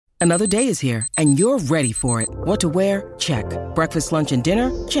Another day is here, and you're ready for it. What to wear? Check. Breakfast, lunch, and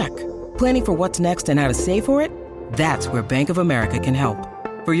dinner? Check. Planning for what's next and how to save for it? That's where Bank of America can help.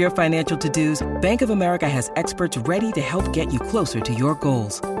 For your financial to-dos, Bank of America has experts ready to help get you closer to your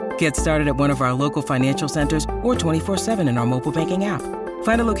goals. Get started at one of our local financial centers or 24/7 in our mobile banking app.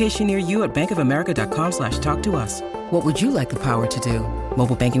 Find a location near you at bankofamerica.com/talktous. What would you like the power to do?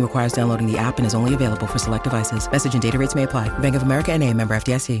 Mobile banking requires downloading the app and is only available for select devices. Message and data rates may apply. Bank of America N.A., member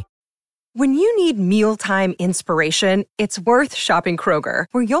FDIC. When you need mealtime inspiration, it's worth shopping Kroger,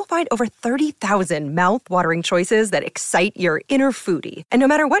 where you'll find over 30,000 mouth-watering choices that excite your inner foodie. And no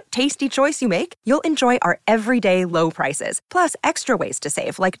matter what tasty choice you make, you'll enjoy our everyday low prices, plus extra ways to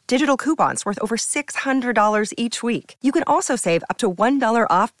save, like digital coupons worth over $600 each week. You can also save up to $1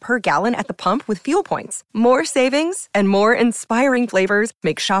 off per gallon at the pump with fuel points. More savings and more inspiring flavors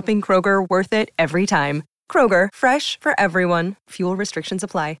make shopping Kroger worth it every time. Kroger, fresh for everyone. Fuel restrictions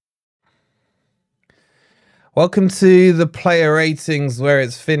apply. Welcome to the player ratings, where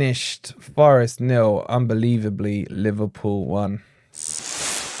it's finished Forest 0, unbelievably Liverpool 1.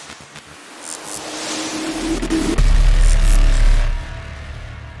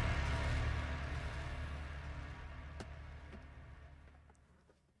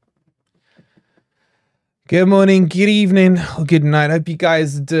 Good morning, good evening, or good night. Hope you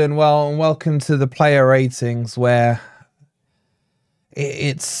guys are doing well, and welcome to the player ratings, where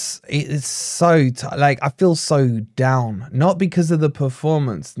it's so like I feel so down, not because of the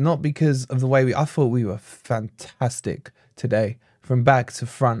performance, not because of the way I thought we were fantastic today from back to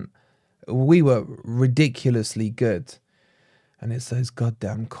front. We were ridiculously good, and it's those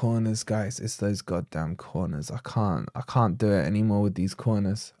goddamn corners, guys. It's those goddamn corners. I can't do it anymore with these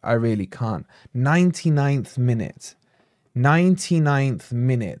corners. I really can't. 99th minute,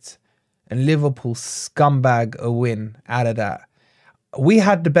 and Liverpool scumbag a win out of that. We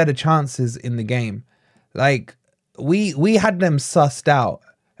had the better chances in the game. Like, we had them sussed out.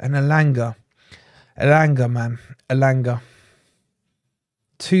 And Elanga, man. Elanga.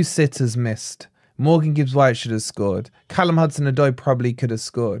 2 sitters missed. Morgan Gibbs-White should have scored. Callum Hudson-Odoi probably could have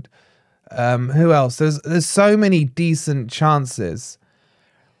scored. Who else? There's so many decent chances.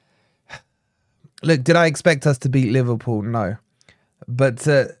 Look, did I expect us to beat Liverpool? No. But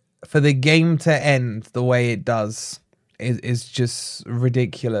for the game to end the way it does, is just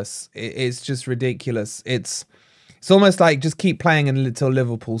ridiculous. It's just ridiculous. It's almost like just keep playing until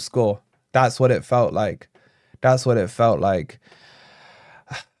Liverpool score. That's what it felt like.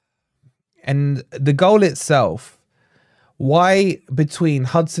 And the goal itself, why between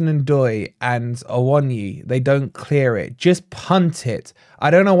Hudson-Odoi and Awoniyi they don't clear it, just punt it.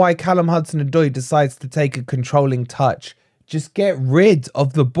 I don't know why Callum Hudson-Odoi decides to take a controlling touch. Just get rid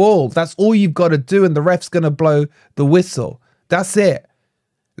of the ball. That's all you've got to do, and the ref's going to blow the whistle. That's it.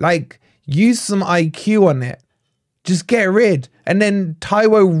 Like, use some IQ on it. Just get rid. And then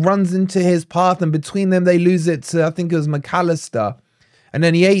Taiwo runs into his path, and between them they lose it to, I think it was McAllister. And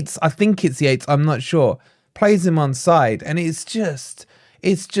then Yates, I think it's Yates, I'm not sure, plays him on side. And it's just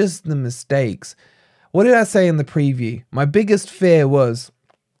the mistakes. What did I say in the preview? My biggest fear was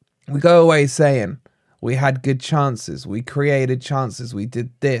we go away saying, we had good chances. We created chances. We did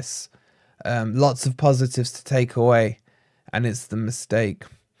this. Lots of positives to take away. And it's the mistake.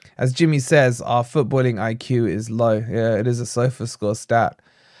 As Jimmy says, our footballing IQ is low. Yeah, it is a sofa score stat.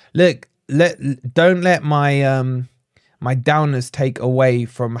 Look, don't let my my downers take away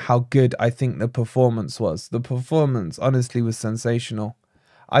from how good I think the performance was. The performance, honestly, was sensational.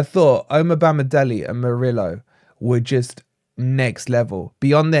 I thought Omar Bamadeli and Murillo were just next level,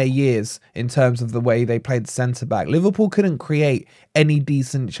 beyond their years in terms of the way they played centre back. Liverpool couldn't create any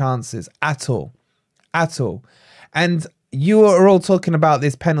decent chances at all. And you are all talking about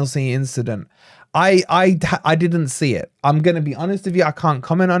this penalty incident. I didn't see it. I'm going to be honest with you. I can't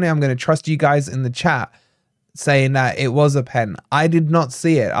comment on it. I'm going to trust you guys in the chat saying that it was a pen. I did not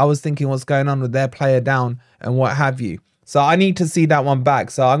see it. I was thinking what's going on with their player down and what have you. So I need to see that one back.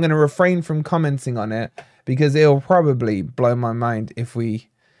 So I'm going to refrain from commenting on it, because it'll probably blow my mind if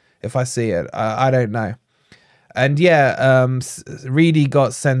I see it. I don't know. And yeah, Reedy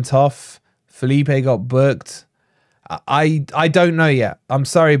got sent off. Felipe got booked. I don't know yet. I'm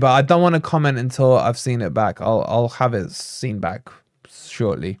sorry, but I don't want to comment until I've seen it back. I'll have it seen back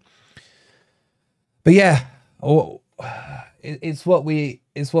shortly. But yeah, it's what we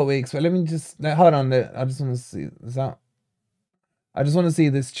expect. Let me just hold on. I just want to see I just want to see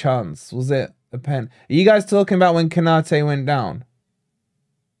this chance. Was it a pen? Are you guys talking about when Kanate went down?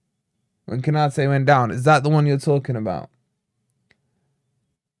 When Kanate went down, is that the one you're talking about?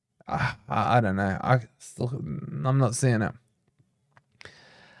 I don't know. I'm not seeing it.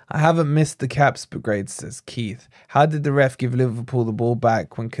 I haven't missed the caps brigade, says Keith. How did the ref give Liverpool the ball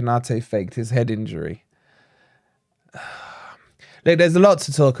back when Konate faked his head injury? Look, there's a lot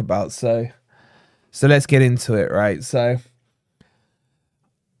to talk about, so let's get into it, right? So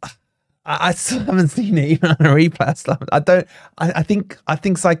I still haven't seen it even on a replay. I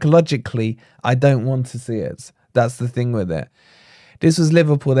think psychologically I don't want to see it. That's the thing with it. This was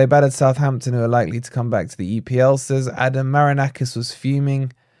Liverpool. They battered Southampton, who are likely to come back to the EPL, says Adam. Marinakis was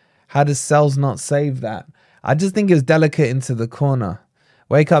fuming. How does Sells not save that? I just think it was delicate into the corner.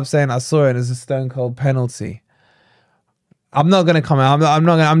 Wake up saying I saw it as a stone cold penalty. I'm not going to comment. I'm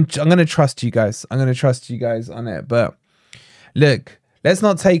going to trust you guys. I'm going to trust you guys on it. But look, let's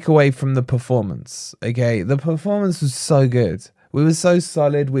not take away from the performance. Okay, the performance was so good. We were so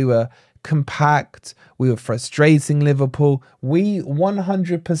solid. We were compact. We were frustrating Liverpool. We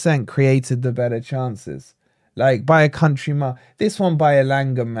 100% created the better chances. Like by a country mile. This one by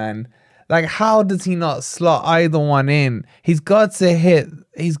Elanga, man. Like, how does he not slot either one in? He's got to hit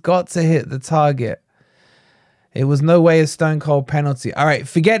the target. It was no way a stone cold penalty. All right,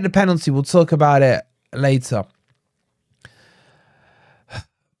 forget the penalty. We'll talk about it later.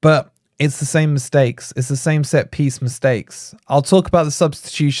 But it's the same mistakes. It's the same set piece mistakes. I'll talk about the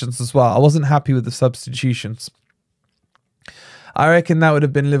substitutions as well. I wasn't happy with the substitutions. I reckon that would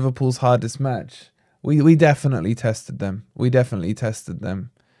have been Liverpool's hardest match. We definitely tested them.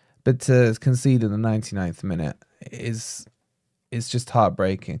 But to concede in the 99th minute is just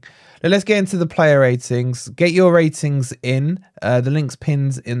heartbreaking. Now let's get into the player ratings. Get your ratings in. The link's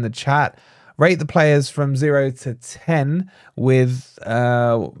pinned in the chat. Rate the players from 0 to 10 with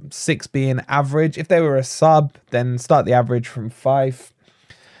 6 being average. If they were a sub, then start the average from 5.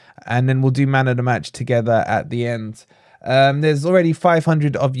 And then we'll do man of the match together at the end. There's already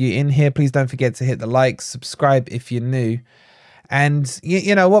 500 of you in here. Please don't forget to hit the like, subscribe if you're new. And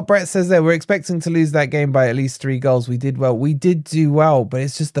you know what Brett says there, we're expecting to lose that game by at least 3 goals. We did well. We did do well, but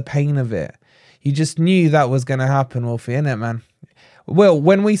it's just the pain of it. You just knew that was going to happen, Wolfie, innit, man? Well,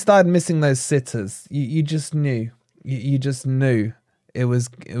 when we started missing those sitters, you just knew. You just knew it was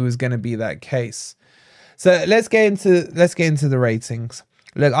going to be that case. So let's get into the ratings.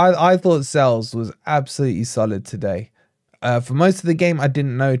 Look, I thought Sells was absolutely solid today. For most of the game, I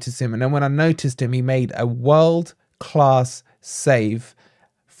didn't notice him, and then when I noticed him, he made a world-class save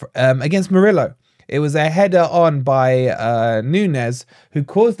against Murillo. It was a header on by Nunes, who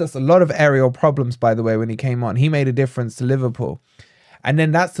caused us a lot of aerial problems, by the way, when he came on. He made a difference to Liverpool. And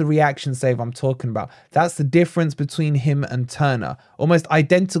then that's the reaction save I'm talking about. That's the difference between him and Turner. Almost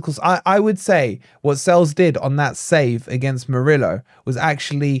identical. I would say what Sells did on that save against Murillo was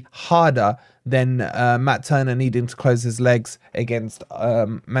actually harder than Matt Turner needing to close his legs against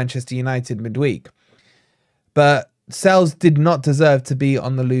Manchester United midweek. But Sells did not deserve to be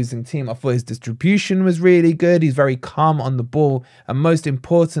on the losing team. I thought his distribution was really good. He's very calm on the ball. And most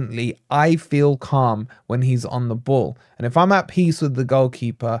importantly, I feel calm when he's on the ball. And if I'm at peace with the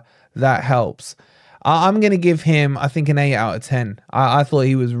goalkeeper, that helps. I'm going to give him, I think, an 8 out of 10. I thought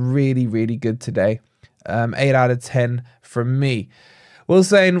he was really, really good today. 8 out of 10 from me. Will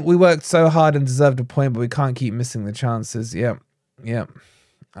saying we worked so hard and deserved a point, but we can't keep missing the chances. Yep.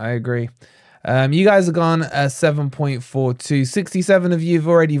 I agree. You guys are gone 7.42. 67 of you have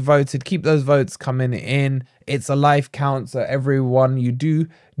already voted. Keep those votes coming in. It's a live count, so everyone you do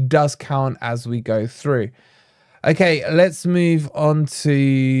does count as we go through. Okay, let's move on to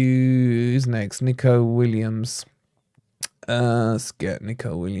who's next? Nico Williams. Let's get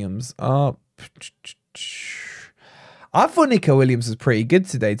Nico Williams up. I thought Nico Williams was pretty good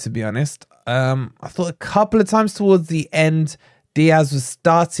today, to be honest. I thought a couple of times towards the end, Diaz was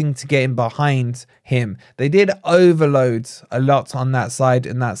starting to get in behind him. They did overload a lot on that side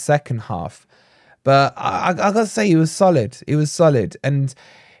in that second half. But I got to say, he was solid. He was solid. And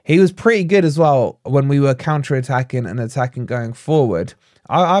he was pretty good as well when we were counter-attacking and attacking going forward.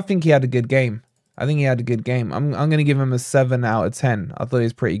 I think he had a good game. I'm going to give him a 7 out of 10. I thought he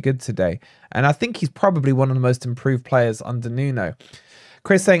was pretty good today. And I think he's probably one of the most improved players under Nuno.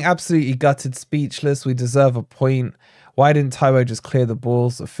 Chris saying, absolutely gutted, speechless. We deserve a point. Why didn't Taiwo just clear the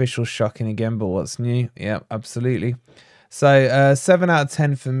balls? Official shocking again, but what's new? Yeah, absolutely. So 7 out of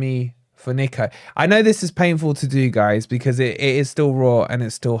 10 for me, for Nico. I know this is painful to do, guys, because it is still raw and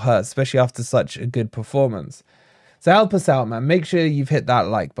it still hurts, especially after such a good performance. So help us out, man. Make sure you've hit that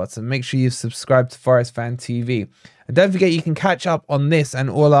like button. Make sure you've subscribed to Forest Fan TV. And don't forget, you can catch up on this and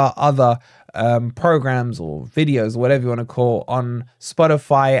all our other programs or videos, whatever you want to call, on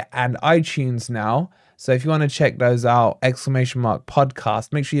Spotify and iTunes now. So if you want to check those out,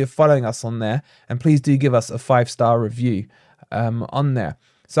 !podcast, make sure you're following us on there. And please do give us a 5-star review on there.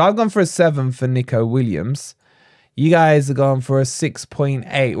 So I've gone for a 7 for Nico Williams. You guys are going for a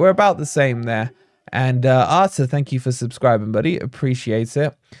 6.8. We're about the same there. And Arthur, thank you for subscribing, buddy. Appreciate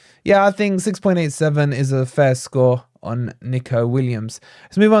it. Yeah, I think 6.87 is a fair score on Nico Williams.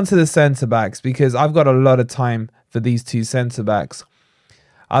 Let's move on to the centre-backs because I've got a lot of time for these two centre-backs.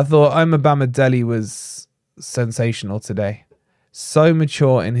 I thought Omobamidele was sensational today. So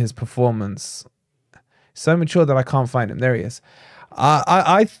mature in his performance. So mature that I can't find him. There he is.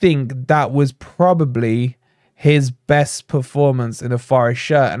 I think that was probably his best performance in a Forest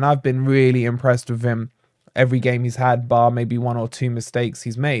shirt. And I've been really impressed with him every game he's had, bar maybe 1 or 2 mistakes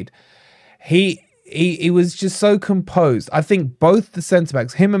he's made. He was just so composed. I think both the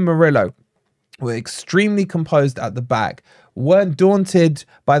centre-backs, him and Murillo, were extremely composed at the back. Weren't daunted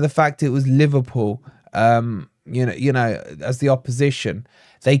by the fact it was Liverpool, you know, as the opposition.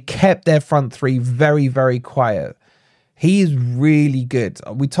 They kept their front three very, very quiet. He's really good.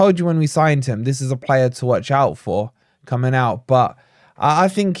 We told you when we signed him, this is a player to watch out for coming out. But I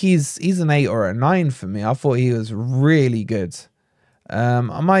think he's an 8 or a 9 for me. I thought he was really good. I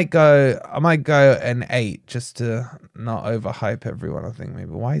might go an 8 just to not overhype everyone. I think maybe.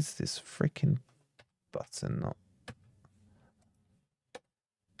 Why is this freaking button not?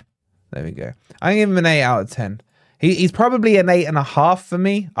 There we go. I give him an 8 out of 10. He's probably an 8.5 for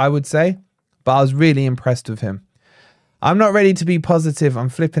me, I would say. But I was really impressed with him. I'm not ready to be positive. I'm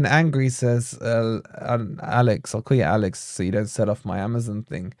flipping angry, says Alex. I'll call you Alex so you don't set off my Amazon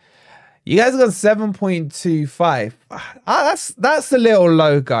thing. You guys got 7.25. That's a little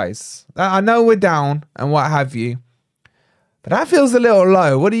low, guys. I know we're down and what have you. But that feels a little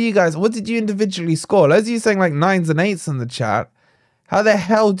low. What did you individually score? Loads of you saying like 9s and 8s in the chat. How the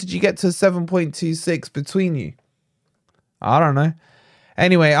hell did you get to a 7.26 between you? I don't know.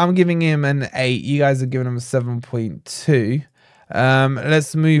 Anyway, I'm giving him an 8. You guys are giving him a 7.2.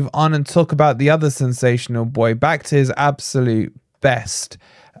 Let's move on and talk about the other sensational boy. Back to his absolute best.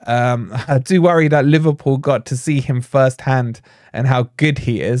 I do worry that Liverpool got to see him firsthand and how good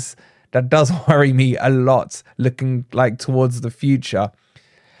he is. That does worry me a lot, looking like towards the future.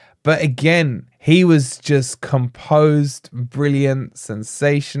 But again, he was just composed, brilliant,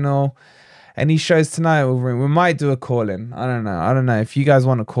 sensational. And he shows tonight. We might do a call-in. I don't know if you guys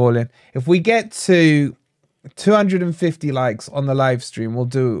want to call in. If we get to 250 likes on the live stream, we'll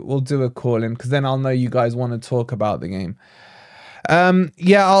do a call-in because then I'll know you guys want to talk about the game.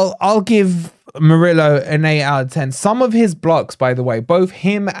 Yeah, I'll give Murillo an 8 out of 10. Some of his blocks, by the way, both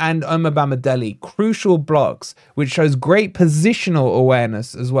him and Omobamidele, crucial blocks, which shows great positional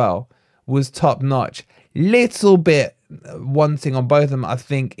awareness as well, was top notch. Little bit wanting on both of them, I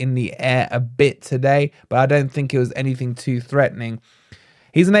think, in the air a bit today, but I don't think it was anything too threatening.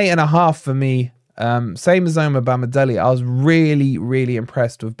 He's an 8.5 for me. Same as Omobamidele. I was really, really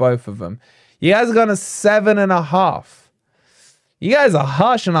impressed with both of them. You guys have gone a 7.5. You guys are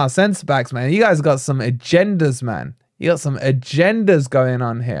harsh on our centre backs, man. You guys got some agendas, man. You got some agendas going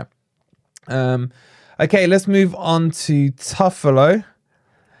on here. Okay, let's move on to Tuffalo.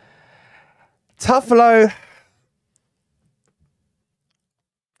 Tuffalo,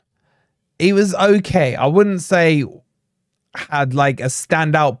 he was okay. I wouldn't say had like a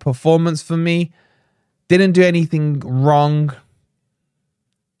standout performance for me. Didn't do anything wrong.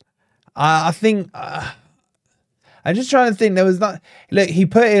 I think... I'm just trying to think. There was not... Look, he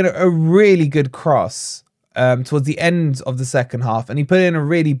put in a really good cross towards the end of the second half. And he put in a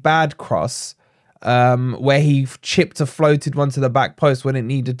really bad cross where he chipped or floated one to the back post when it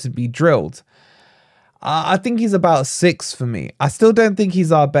needed to be drilled. I think he's about 6 for me. I still don't think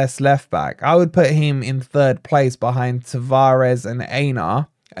he's our best left back. I would put him in 3rd place behind Tavares and Einar.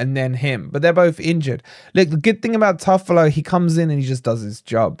 And then him, but they're both injured. Look, the good thing about Tuffalo, he comes in and he just does his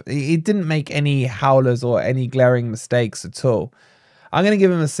job. He didn't make any howlers or any glaring mistakes at all. I'm going to give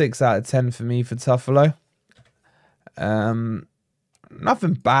him a 6 out of 10 for me for Tuffalo.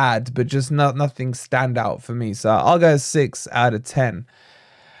 Nothing bad, but just nothing stand out for me. So I'll go 6 out of 10.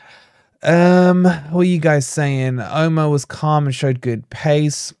 What are you guys saying? Omo was calm and showed good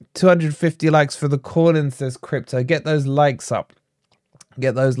pace. 250 likes for the call-in, says Crypto. Get those likes up.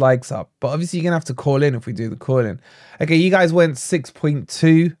 Get those likes up. But obviously you're going to have to call in if we do the call-in. Okay, you guys went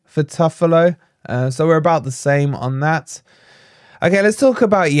 6.2 for Tuffalo. So we're about the same on that. Okay, let's talk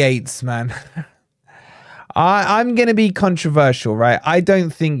about Yates, man. I'm going to be controversial, right? I don't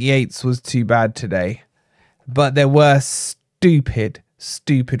think Yates was too bad today. But there were stupid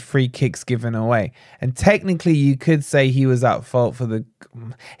free kicks given away. And technically you could say he was at fault for the...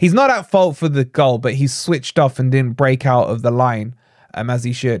 He's not at fault for the goal, but he switched off and didn't break out of the line. as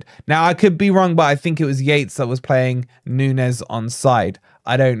he should. Now, I could be wrong, but I think it was Yates that was playing Nunes onside.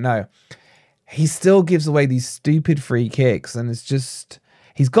 I don't know. He still gives away these stupid free kicks, and it's just,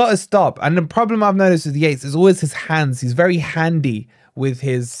 he's got to stop. And the problem I've noticed with Yates is always his hands. He's very handy with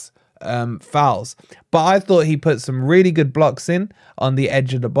his fouls, but I thought he put some really good blocks in on the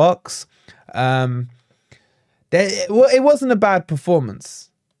edge of the box. It wasn't a bad performance.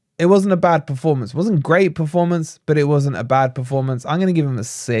 It wasn't a bad performance. It wasn't a great performance, but it wasn't a bad performance. I'm going to give him a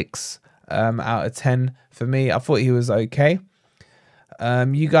 6 out of 10 for me. I thought he was okay.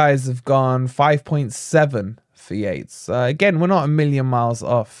 You guys have gone 5.7 for Yates. Again, we're not a million miles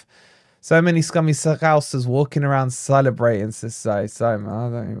off. So many scummy Scousers walking around celebrating this side. So,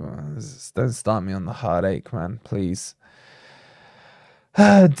 man, don't start me on the heartache, man, please.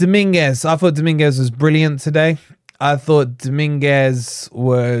 Dominguez. I thought Dominguez was brilliant today. I thought Dominguez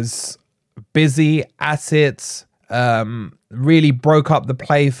was busy at it. Really broke up the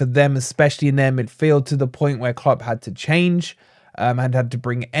play for them, especially in their midfield, to the point where Klopp had to change. And had to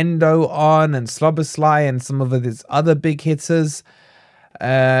bring Endo on and Slobosly and some of his other big hitters.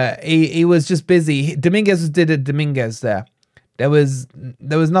 He was just busy. Dominguez did a Dominguez there. There was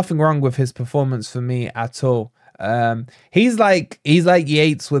nothing wrong with his performance for me at all. He's like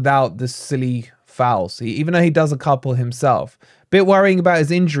Yates without the silly fouls. Even though he does a couple himself. Bit worrying about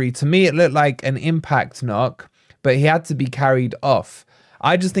his injury. To me, it looked like an impact knock, but he had to be carried off.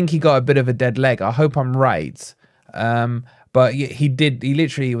 I just think he got a bit of a dead leg. I hope I'm right. But he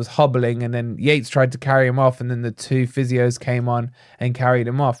literally was hobbling, and then Yates tried to carry him off, and then the 2 physios came on and carried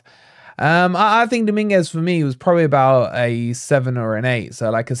him off. I think Dominguez for me was probably about a 7 or an 8. So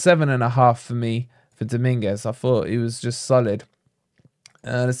like a 7.5 for me for Dominguez. I thought he was just solid.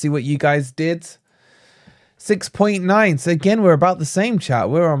 Let's see what you guys did. 6.9. So again, we're about the same, chat.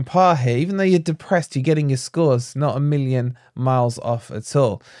 We're on par here. Even though you're depressed, you're getting your scores. Not a million miles off at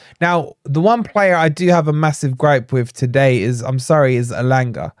all. Now, the one player I do have a massive gripe with today is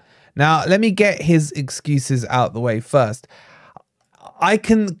Elanga. Now, let me get his excuses out the way first. I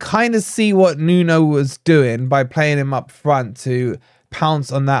can kind of see what Nuno was doing by playing him up front to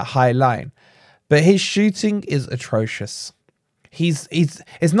pounce on that high line. But his shooting is atrocious.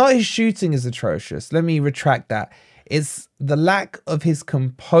 It's not his shooting is atrocious. Let me retract that. It's the lack of his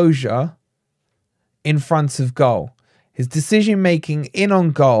composure in front of goal. His decision making in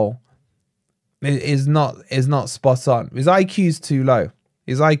on goal is not spot on. His IQ's too low.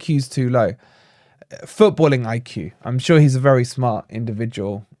 Footballing IQ. I'm sure he's a very smart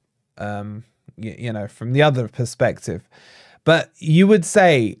individual. You know, from the other perspective. But you would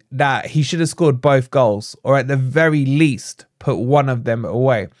say that he should have scored both goals, or at the very least put one of them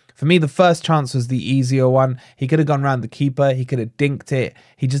away. For me, the first chance was the easier one. He could have gone around the keeper. He could have dinked it.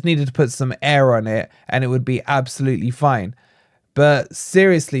 He just needed to put some air on it, and it would be absolutely fine. But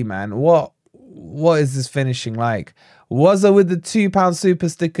seriously, man, what is this finishing like? Wazza with the £2 super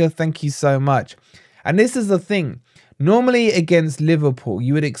sticker. Thank you so much. And this is the thing. Normally against Liverpool,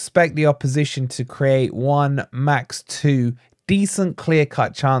 you would expect the opposition to create 1, max 2 decent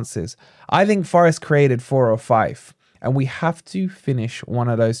clear-cut chances. I think Forest created 4 or 5, and we have to finish one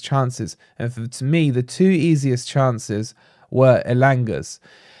of those chances. And to me, the 2 easiest chances were Elanga's.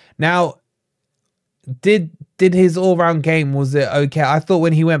 Now, did his all-round game, was it okay? I thought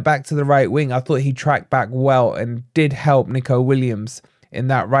when he went back to the right wing, I thought he tracked back well and did help Nico Williams in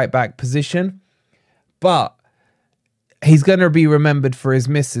that right-back position. But he's going to be remembered for his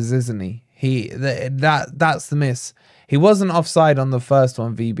misses, isn't he? That's the miss. He wasn't offside on the first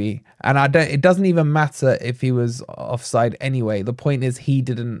one, VB, and it doesn't even matter if he was offside anyway. The point is he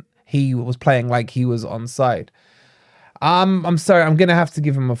was playing like he was onside. I'm sorry, I'm gonna have to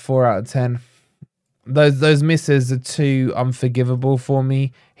give him a 4 out of 10. Those misses are too unforgivable for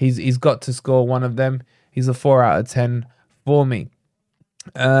me. He's got to score one of them. He's a 4 out of 10 for me.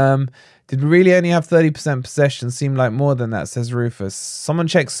 Did we really only have 30% possession? Seemed like more than that, says Rufus. Someone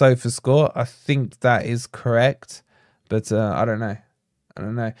check SofaScore. I think that is correct. But I don't know.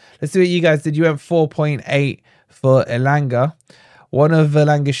 Let's see what you guys did. You went 4.8 for Elanga. One of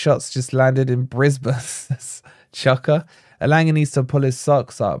Elanga's shots just landed in Brisbane. Chucker. Elanga needs to pull his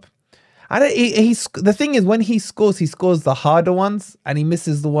socks up. The thing is, when he scores the harder ones, and he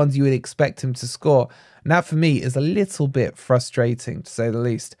misses the ones you would expect him to score. And that, for me, is a little bit frustrating, to say the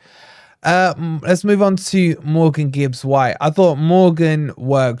least. Let's move on to Morgan Gibbs-White. I thought Morgan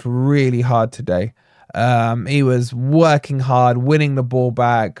worked really hard today. He was working hard, winning the ball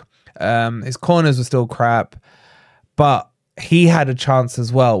back. His corners were still crap, but he had a chance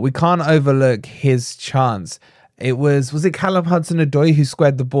as well. We can't overlook his chance. was it Callum Hudson-Odoi who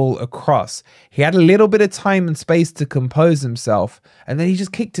squared the ball across? He had a little bit of time and space to compose himself, and then he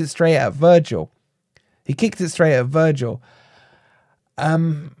just kicked it straight at Virgil.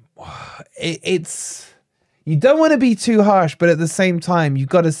 It's you don't want to be too harsh, but at the same time, you've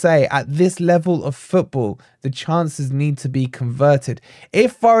got to say at this level of football, the chances need to be converted.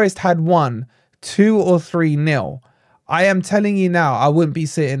 If Forest had won 2 or 3-0, I am telling you now, I wouldn't be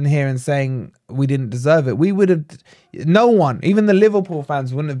sitting here and saying we didn't deserve it. We would have, no one, even the Liverpool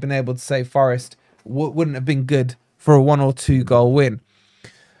fans wouldn't have been able to say Forest wouldn't have been good for a 1 or 2 goal win.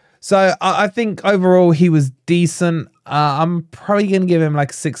 So I think overall he was decent. I'm probably going to give him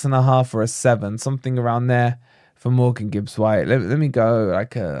like 6.5 or a 7, something around there for Morgan Gibbs-White. Let me go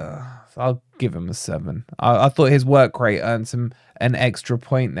I'll give him a 7. I thought his work rate earned him an extra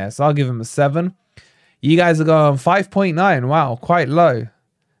point there. So I'll give him a 7. You guys are going 5.9. Wow, quite low.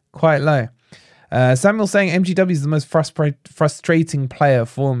 Samuel saying MGW is the most frustrating player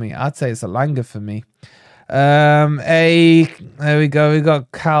for me. I'd say it's Elanga for me. There we go. We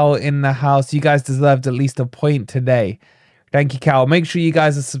got Cal in the house. You guys deserved at least a point today. Thank you, Cal. Make sure you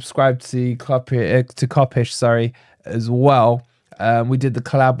guys are subscribed to Copish, sorry, as well. We did the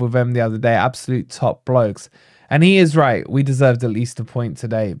collab with them the other day. Absolute top blokes. And he is right. We deserved at least a point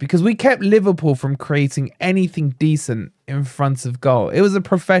today because we kept Liverpool from creating anything decent in front of goal. It was a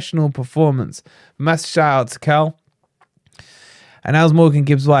professional performance. Massive shout out to Cal. And that was Morgan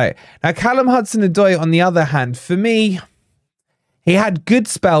Gibbs-White. Now, Callum Hudson-Odoi, on the other hand, for me, he had good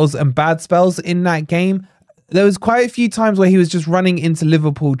spells and bad spells in that game. There was quite a few times where he was just running into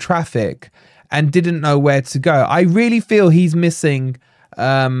Liverpool traffic and didn't know where to go. I really feel he's missing...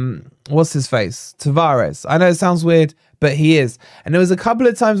 what's his face? Tavares. I know it sounds weird, but he is. And there was a couple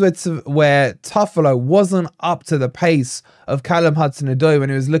of times where Tuffalo wasn't up to the pace of Callum Hudson-Odoi when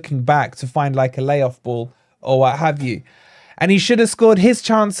he was looking back to find like a layoff ball or what have you. And he should have scored his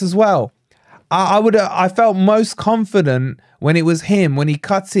chance as well. I felt most confident when it was him, when he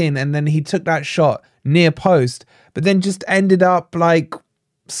cut in and then he took that shot near post, but then just ended up like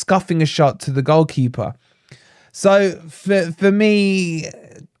scuffing a shot to the goalkeeper. So for me,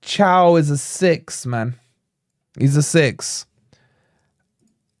 Chow is a 6, man. He's a 6.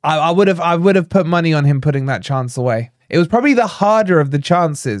 I would have put money on him putting that chance away. It was probably the harder of the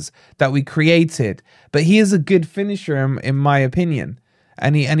chances that we created, but he is a good finisher in my opinion,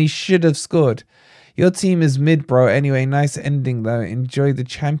 and he should have scored. Your team is mid, bro. Anyway, nice ending though. Enjoy the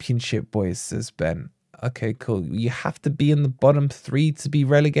championship, boys, says Ben. Okay, cool. You have to be in the bottom 3 to be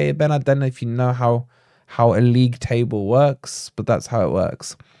relegated, Ben. I don't know if you know how a league table works, but that's how it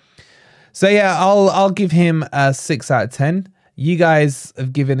works. So yeah, I'll give him a 6 out of 10. You guys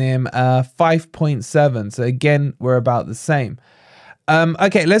have given him a 5.7. So again, we're about the same.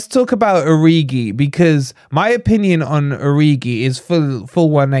 Okay, let's talk about Origi, because my opinion on Origi is full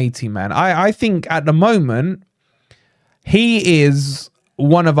 180, man. I think at the moment, he is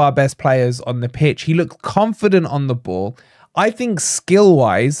one of our best players on the pitch. He looks confident on the ball. I think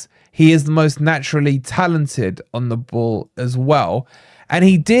skill-wise, he is the most naturally talented on the ball as well. And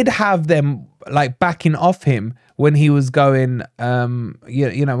he did have them like backing off him when he was going,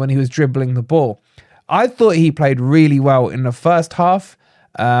 you know, when he was dribbling the ball. I thought he played really well in the first half,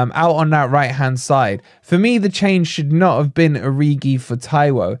 out on that right-hand side. For me, the change should not have been Origi for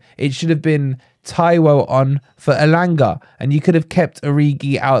Taiwo. It should have been Taiwo on for Elanga. And you could have kept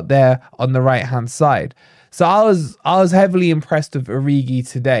Origi out there on the right-hand side. So I was heavily impressed with Origi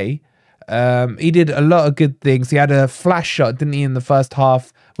today. He did a lot of good things. He had a flash shot, didn't he, in the first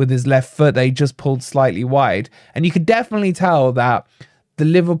half with his left foot that he just pulled slightly wide. And you could definitely tell that the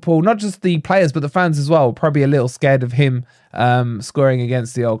Liverpool, not just the players, but the fans as well, were probably a little scared of him scoring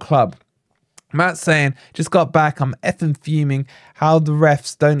against the old club. Matt's saying, just got back, I'm effing fuming how the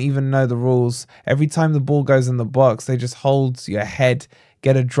refs don't even know the rules. Every time the ball goes in the box, they just hold your head,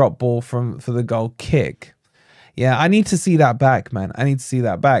 get a drop ball for the goal kick. Yeah, I need to see that back, man. I need to see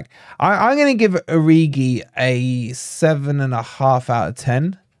that back. I'm going to give Origi a 7.5 out of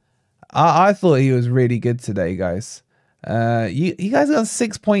 10. I thought he was really good today, guys. You guys got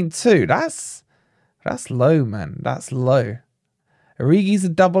 6.2. That's low, man. That's low. Origi's a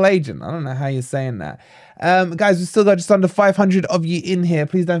double agent. I don't know how you're saying that. Guys, we've still got just under 500 of you in here.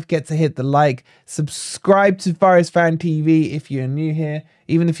 Please don't forget to hit the like. Subscribe to Forest Fan TV if you're new here.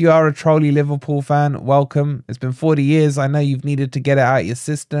 Even if you are a trolly Liverpool fan, welcome. It's been 40 years. I know you've needed to get it out of your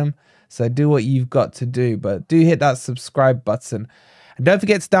system. So do what you've got to do. But do hit that subscribe button. And don't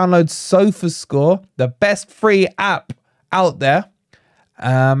forget to download SofaScore, the best free app out there.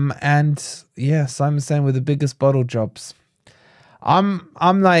 And yeah, Simon's saying with the biggest bottle jobs. I'm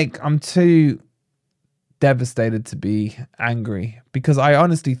too devastated to be angry because I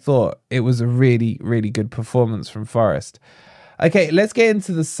honestly thought it was a really, really good performance from Forest. Okay, let's get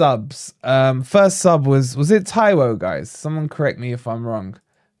into the subs. First sub was it Taiwo, guys? Someone correct me if I'm wrong,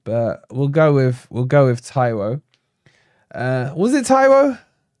 but we'll go with Taiwo. Was it Taiwo?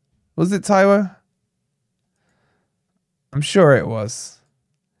 Was it Taiwo? I'm sure it was.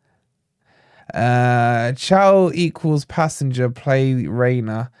 Chow equals passenger play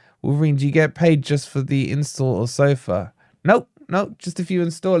Reina. Wolverine, do you get paid just for the install or sofa? Nope, just if you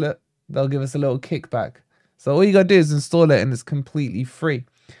install it, they'll give us a little kickback. So all you gotta do is install it and it's completely free.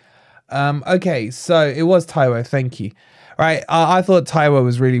 Okay, so it was Taiwo, thank you. Right, I thought Taiwo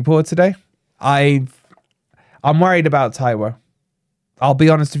was really poor today. I'm worried about Taiwo. I'll be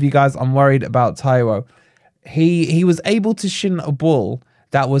honest with you guys, I'm worried about Taiwo. He was able to shin a ball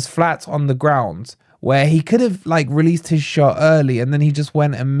that was flat on the ground where he could have like released his shot early and then he just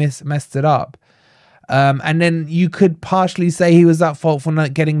went and messed it up. And then you could partially say he was at fault for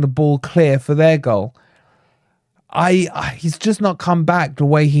not getting the ball clear for their goal. He's just not come back the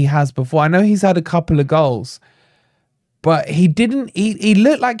way he has before. I know he's had a couple of goals, but he didn't. He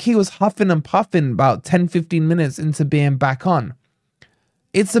looked like he was huffing and puffing about 10-15 minutes into being back on.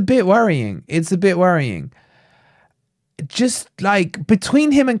 It's a bit worrying. Just like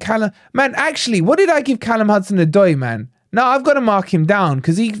between him and Callum, man, actually, what did I give Callum Hudson-Odoi, man? No, I've got to mark him down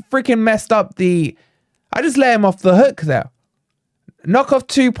because he freaking messed up I just let him off the hook there. Knock off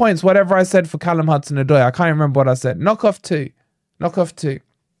 2 points, whatever I said for Callum Hudson-Odoi. I can't remember what I said. Knock off two.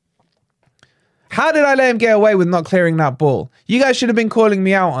 How did I let him get away with not clearing that ball? You guys should have been calling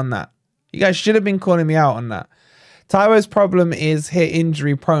me out on that. Taiwo's problem is his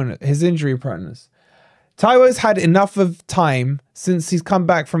injury proneness. Taiwo's had enough of time since he's come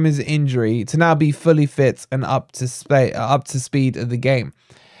back from his injury to now be fully fit and up to speed of the game.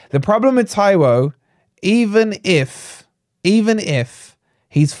 The problem with Taiwo, even if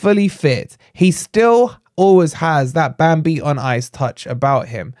he's fully fit, he still always has that Bambi on ice touch about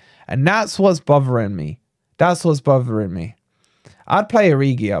him. And that's what's bothering me. I'd play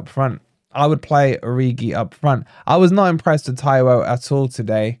Origi up front. I was not impressed with Taiwo at all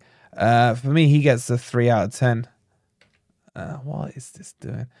today. For me, he gets a 3 out of 10. What is this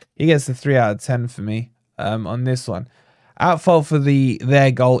doing? He gets a 3 out of 10 for me on this one. At fault for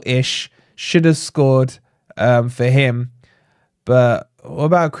their goal-ish. Should have scored for him. But what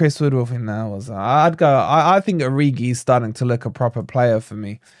about Chris Woodward in that? I think Origi is starting to look a proper player for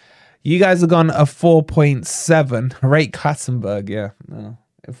me. You guys have gone a 4.7. Rate Katzenberg, yeah. No.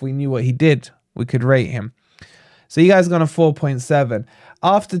 If we knew what he did, we could rate him. So you guys got a 4.7.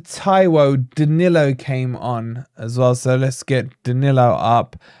 After Taiwo, Danilo came on as well. So let's get Danilo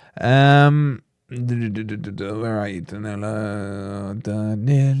up. Where are you, Danilo?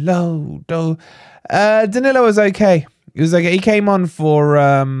 Danilo was okay. He was okay. He came on for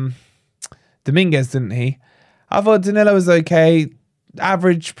Dominguez, didn't he? I thought Danilo was okay.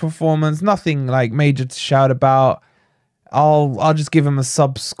 Average performance, nothing like major to shout about. I'll just give him a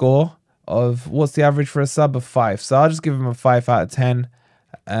sub score of what's the average for a sub of 5. So I'll just give him a 5 out of 10,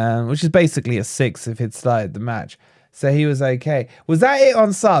 which is basically a 6 if he'd started the match. So he was okay. Was that it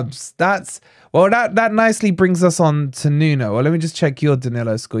on subs? That nicely brings us on to Nuno. Well, let me just check your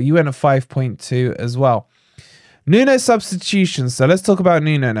Danilo score. You went a 5.2 as well. Nuno substitutions. So let's talk about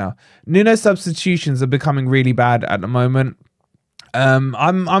Nuno now. Nuno substitutions are becoming really bad at the moment.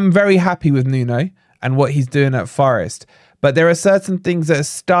 I'm very happy with Nuno and what he's doing at Forest, but there are certain things that are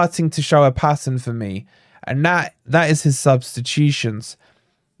starting to show a pattern for me, and that is his substitutions.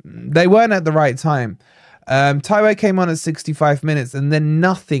 They weren't at the right time. Taiwo came on at 65 minutes and then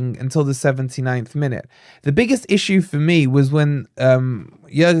nothing until the 79th minute. The biggest issue for me was when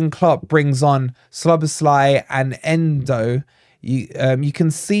Jurgen Klopp brings on Szoboszlai and Endo. You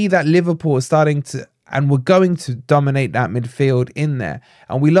can see that Liverpool is starting to, and we're going to dominate that midfield in there.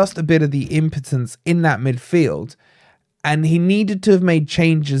 And we lost a bit of the impotence in that midfield. And he needed to have made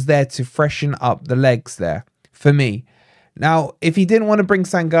changes there to freshen up the legs there, for me. Now, if he didn't want to bring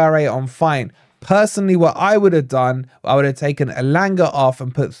Sangare on, fine. Personally, what I would have done, I would have taken Elanga off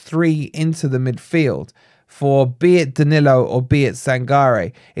and put 3 into the midfield for be it Danilo or be it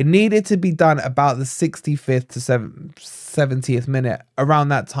Sangare. It needed to be done about the 65th to 70th minute, around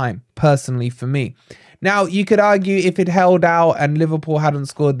that time, personally for me. Now, you could argue if it held out and Liverpool hadn't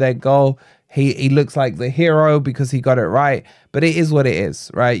scored their goal, he looks like the hero because he got it right. But it is what it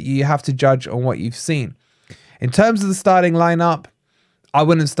is, right? You have to judge on what you've seen. In terms of the starting lineup, I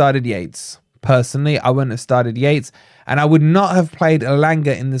wouldn't have started Yates. Personally, I wouldn't have started Yates. And I would not have played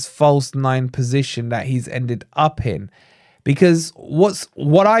Elanga in this false 9 position that he's ended up in. Because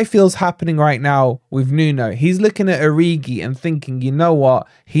what I feel is happening right now with Nuno, he's looking at Origi and thinking, you know what,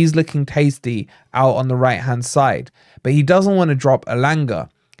 he's looking tasty out on the right-hand side. But he doesn't want to drop Elanga.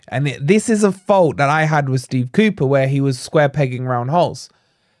 And this is a fault that I had with Steve Cooper, where he was square pegging round holes.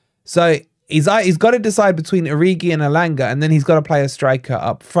 So he's got to decide between Origi and Elanga, and then he's got to play a striker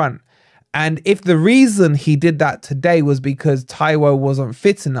up front. And if the reason he did that today was because Taiwo wasn't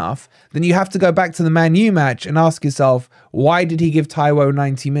fit enough, then you have to go back to the Man U match and ask yourself, why did he give Taiwo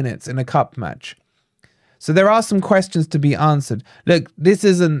 90 minutes in a cup match? So there are some questions to be answered. Look, this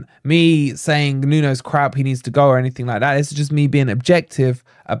isn't me saying Nuno's crap, he needs to go or anything like that. It's just me being objective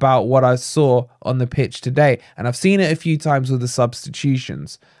about what I saw on the pitch today. And I've seen it a few times with the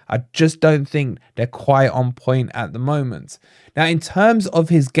substitutions. I just don't think they're quite on point at the moment. Now, in terms of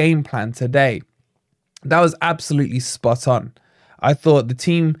his game plan today, that was absolutely spot on. I thought the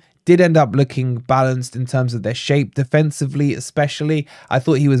team did end up looking balanced in terms of their shape defensively, especially. I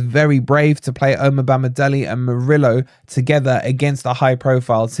thought he was very brave to play Omar Bamadeli and Murillo together against a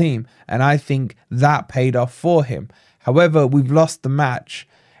high-profile team, and I think that paid off for him. However, we've lost the match.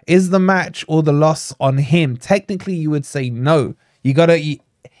 Is the match or the loss on him? Technically, you would say no. You're going to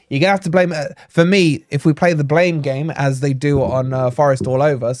have to blame it. For me, if we play the blame game, as they do on Forest All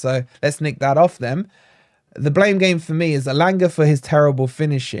Over, so let's nick that off them. The blame game for me is Elanga for his terrible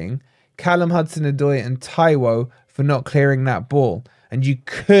finishing, Callum Hudson-Odoi and Taiwo for not clearing that ball. And you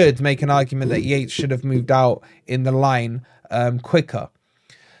could make an argument that Yates should have moved out in the line quicker.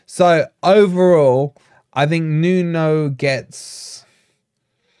 So overall, I think Nuno gets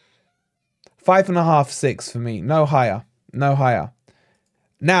 5.5, 6 for me. No higher. No higher.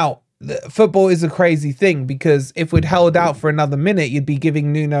 Now, football is a crazy thing, because if we'd held out for another minute, you'd be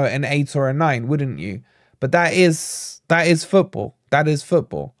giving Nuno an 8 or a 9, wouldn't you? But that is football. That is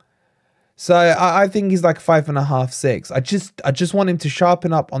football. So I think he's like 5.5, 6. I just want him to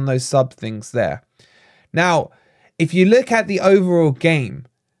sharpen up on those sub things there. Now, if you look at the overall game,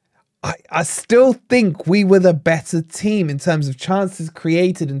 I still think we were the better team in terms of chances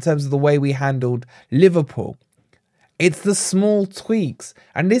created, in terms of the way we handled Liverpool. It's the small tweaks,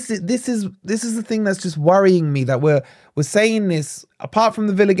 and this is the thing that's just worrying me, that we're saying this apart from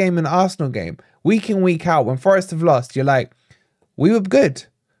the Villa game and Arsenal game, week in, week out. When Forest have lost, you're like, we were good.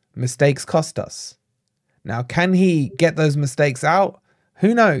 Mistakes cost us. Now, can he get those mistakes out?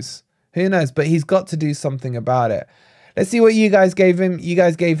 Who knows? Who knows? But he's got to do something about it. Let's see what you guys gave him. You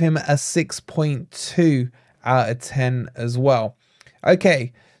guys gave him a 6.2 out of 10 as well.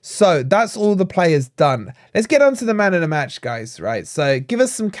 Okay. So that's all the players done. Let's get on to the man of the match, guys, right? So give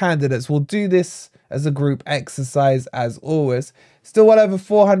us some candidates. We'll do this as a group exercise as always. Still well over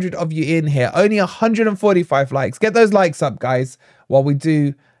 400 of you in here. Only 145 likes. Get those likes up, guys, while we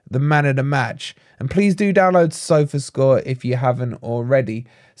do the man of the match. And please do download SofaScore if you haven't already.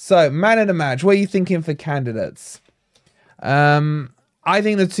 So man of the match, what are you thinking for candidates? I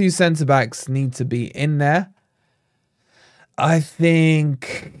think the 2 centre-backs need to be in there. I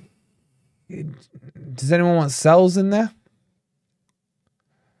think... Does anyone want Sells in there?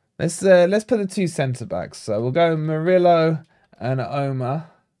 Let's put the 2 centre-backs. So we'll go Murillo and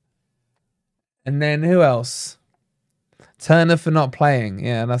Omar. And then who else? Turner for not playing.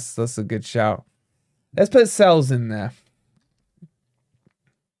 Yeah, that's a good shout. Let's put Sells in there.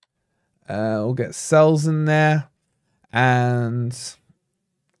 We'll get Sells in there. And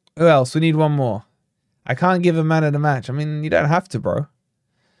who else? We need one more. I can't give a man of the match. I mean, you don't have to, bro.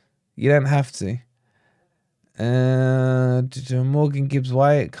 You don't have to. Morgan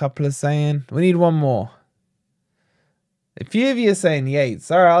Gibbs-White, a couple are saying. We need one more. A few of you are saying Yates.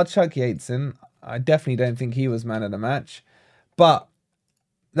 All right, I'll chuck Yates in. I definitely don't think he was man of the match. But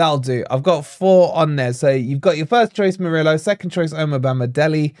that'll do. I've got 4 on there. So you've got your first choice, Murillo. Second choice, Omar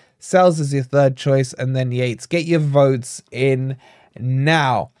Bamadeli. Sells is your third choice. And then Yates. Get your votes in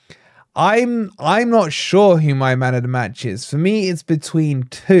now. I'm not sure who my man of the match is. For me, it's between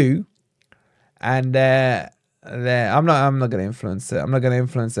 2, and I'm not going to influence it. I'm not going to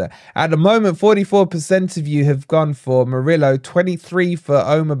influence it. At the moment, 44% of you have gone for Murillo, 23 for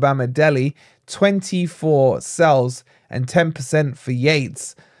Omar Bamadeli, 24 Sells, and 10% for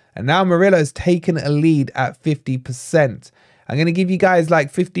Yates. And now Murillo's taken a lead at 50%. I'm going to give you guys like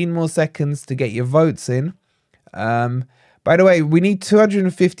 15 more seconds to get your votes in. By the way, we need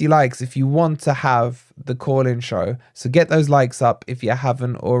 250 likes if you want to have the call-in show. So get those likes up if you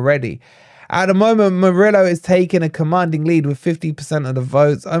haven't already. At the moment, Murillo is taking a commanding lead with 50% of the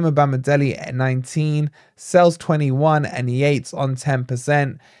votes. Omar Bamadeli at 19, Sells 21, and Yates on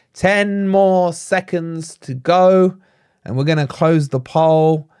 10%. 10 more seconds to go. And we're going to close the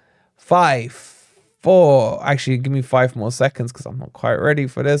poll. 5, 4. Actually, give me 5 more seconds because I'm not quite ready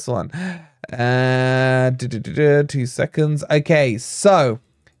for this one. 2 seconds. Okay, so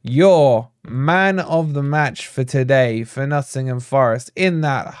your man of the match for today for Nottingham Forest in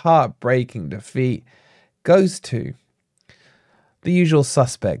that heartbreaking defeat goes to the usual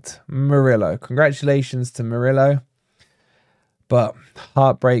suspect, Murillo. Congratulations to Murillo. But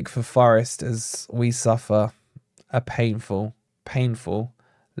heartbreak for Forest as we suffer a painful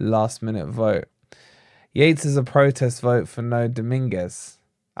last minute vote. Yates is a protest vote for no Dominguez.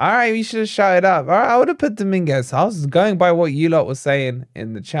 All right, we should have shouted up. All right, I would have put Dominguez. I was going by what you lot were saying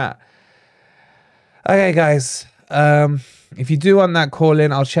in the chat. Okay, guys. If you do want that call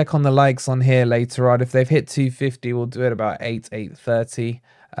in, I'll check on the likes on here later on. If they've hit 250, we'll do it about 8:30.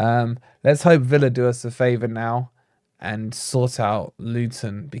 Let's hope Villa do us a favour now and sort out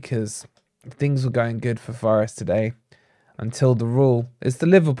Luton, because things were going good for Forest today until the rule. It's the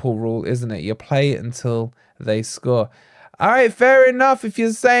Liverpool rule, isn't it? You play it until they score. All right, fair enough. If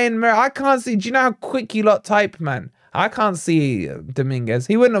you're saying, I can't see. Do you know how quick you lot type, man? I can't see Dominguez.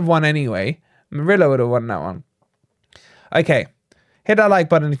 He wouldn't have won anyway. Murillo would have won that one. Okay. Hit that like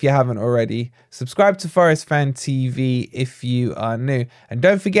button if you haven't already. Subscribe to Forest Fan TV if you are new. And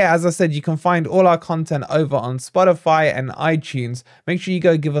don't forget, as I said, you can find all our content over on Spotify and iTunes. Make sure you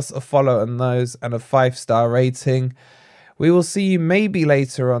go give us a follow on those and a 5-star rating. We will see you maybe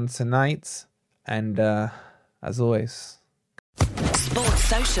later on tonight. And as always... Sports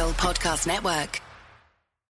Social Podcast Network.